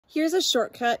Here's a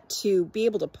shortcut to be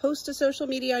able to post to social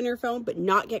media on your phone, but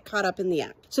not get caught up in the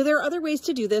app. So there are other ways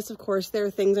to do this. Of course, there are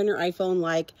things on your iPhone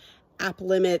like app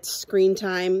limits, screen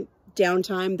time,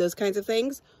 downtime, those kinds of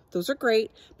things. Those are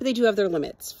great, but they do have their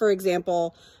limits. For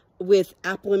example, with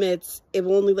app limits, it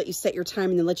will only let you set your time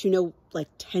and then let you know like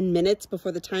 10 minutes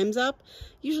before the time's up.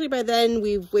 Usually by then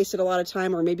we've wasted a lot of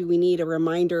time, or maybe we need a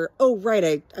reminder, oh,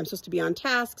 right, I'm supposed to be on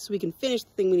task so we can finish the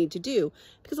thing we need to do.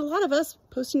 Because a lot of us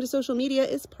posting to social media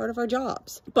is part of our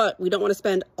jobs, but we don't want to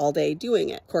spend all day doing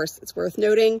it. Of course, it's worth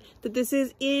noting that this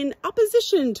is in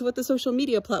opposition to what the social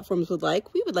media platforms would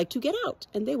like. We would like to get out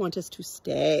and they want us to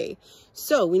stay.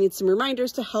 So we need some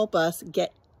reminders to help us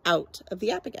get out of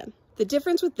the app again. The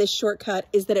difference with this shortcut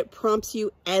is that it prompts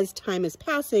you as time is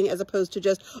passing, as opposed to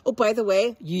just, oh, by the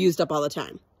way, you used up all the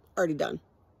time. Already done.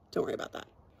 Don't worry about that.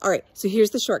 All right, so here's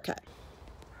the shortcut.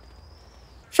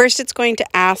 First, it's going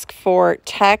to ask for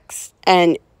text,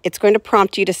 and it's going to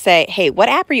prompt you to say, hey, what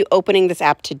app are you opening this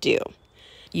app to do?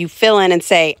 You fill in and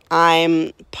say,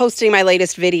 I'm posting my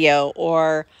latest video,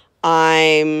 or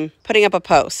I'm putting up a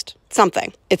post,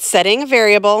 something. It's setting a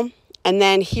variable. And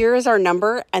then here's our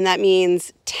number, and that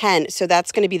means 10. So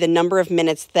that's going to be the number of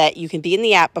minutes that you can be in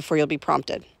the app before you'll be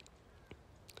prompted.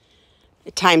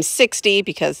 Times 60,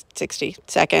 because 60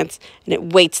 seconds, and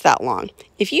it waits that long.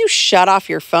 If you shut off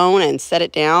your phone and set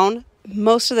it down,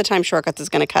 most of the time Shortcuts is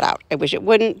going to cut out. I wish it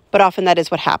wouldn't, but often that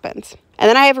is what happens. And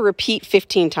then I have a repeat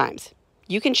 15 times.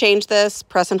 You can change this,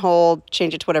 press and hold,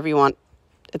 change it to whatever you want.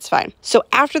 It's fine. So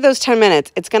after those 10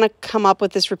 minutes, it's going to come up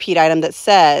with this repeat item that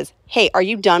says, hey, are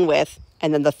you done with,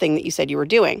 and then the thing that you said you were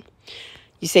doing.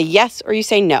 You say yes or you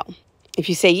say no. If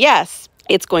you say yes,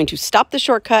 it's going to stop the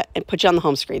shortcut and put you on the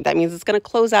home screen. That means it's going to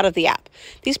close out of the app.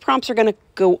 These prompts are going to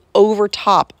go over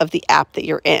top of the app that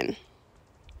you're in.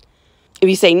 If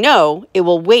you say no, it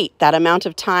will wait that amount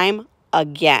of time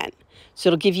again. So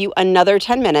it'll give you another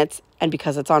 10 minutes, and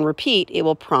because it's on repeat, it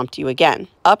will prompt you again,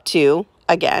 up to,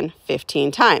 again,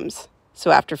 15 times. So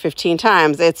after 15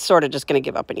 times, it's sort of just going to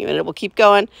give up on you, and it will keep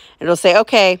going, and it'll say,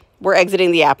 okay, we're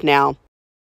exiting the app now.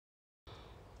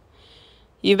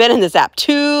 You've been in this app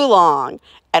too long,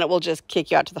 and it will just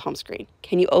kick you out to the home screen.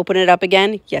 Can you open it up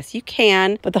again? Yes, you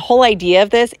can. But the whole idea of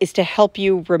this is to help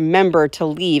you remember to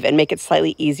leave and make it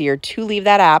slightly easier to leave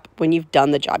that app when you've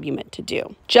done the job you meant to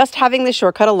do. Just having the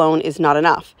shortcut alone is not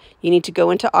enough. You need to go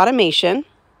into automation,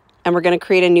 and we're going to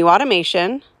create a new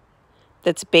automation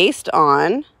that's based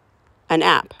on an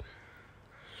app.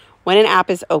 When an app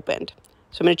is opened.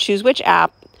 So I'm going to choose which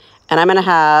app, and I'm going to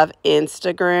have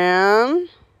Instagram.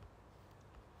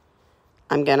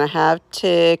 I'm going to have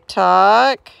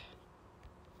TikTok.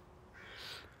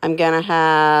 I'm going to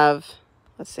have,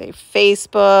 let's say,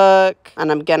 Facebook,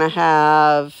 and I'm going to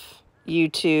have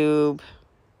YouTube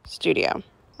Studio.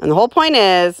 And the whole point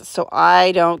is so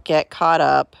I don't get caught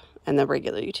up in the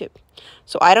regular YouTube.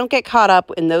 So I don't get caught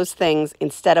up in those things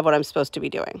instead of what I'm supposed to be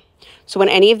doing. So when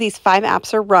any of these 5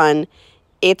 apps are run,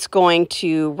 it's going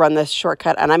to run this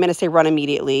shortcut, and I'm going to say run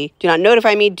immediately. Do not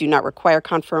notify me. Do not require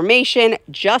confirmation.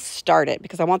 Just start it,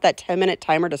 because I want that 10-minute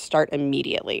timer to start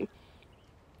immediately.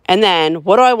 And then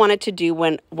what do I want it to do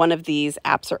when one of these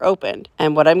apps are opened?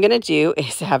 And what I'm going to do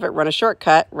is have it run a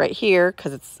shortcut right here,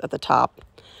 because it's at the top.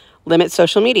 Limit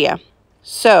social media.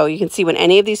 So you can see when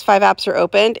any of these 5 apps are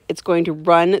opened, it's going to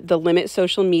run the limit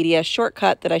social media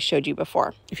shortcut that I showed you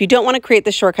before. If you don't want to create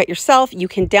the shortcut yourself, you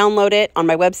can download it on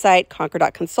my website,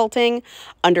 conquer.consulting,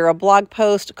 under a blog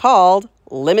post called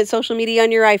Limit Social Media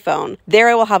on Your iPhone. There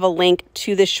I will have a link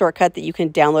to this shortcut that you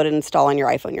can download and install on your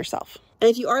iPhone yourself. And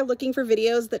if you are looking for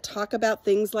videos that talk about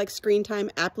things like screen time,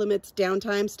 app limits,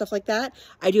 downtime, stuff like that,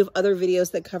 I do have other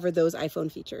videos that cover those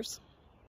iPhone features.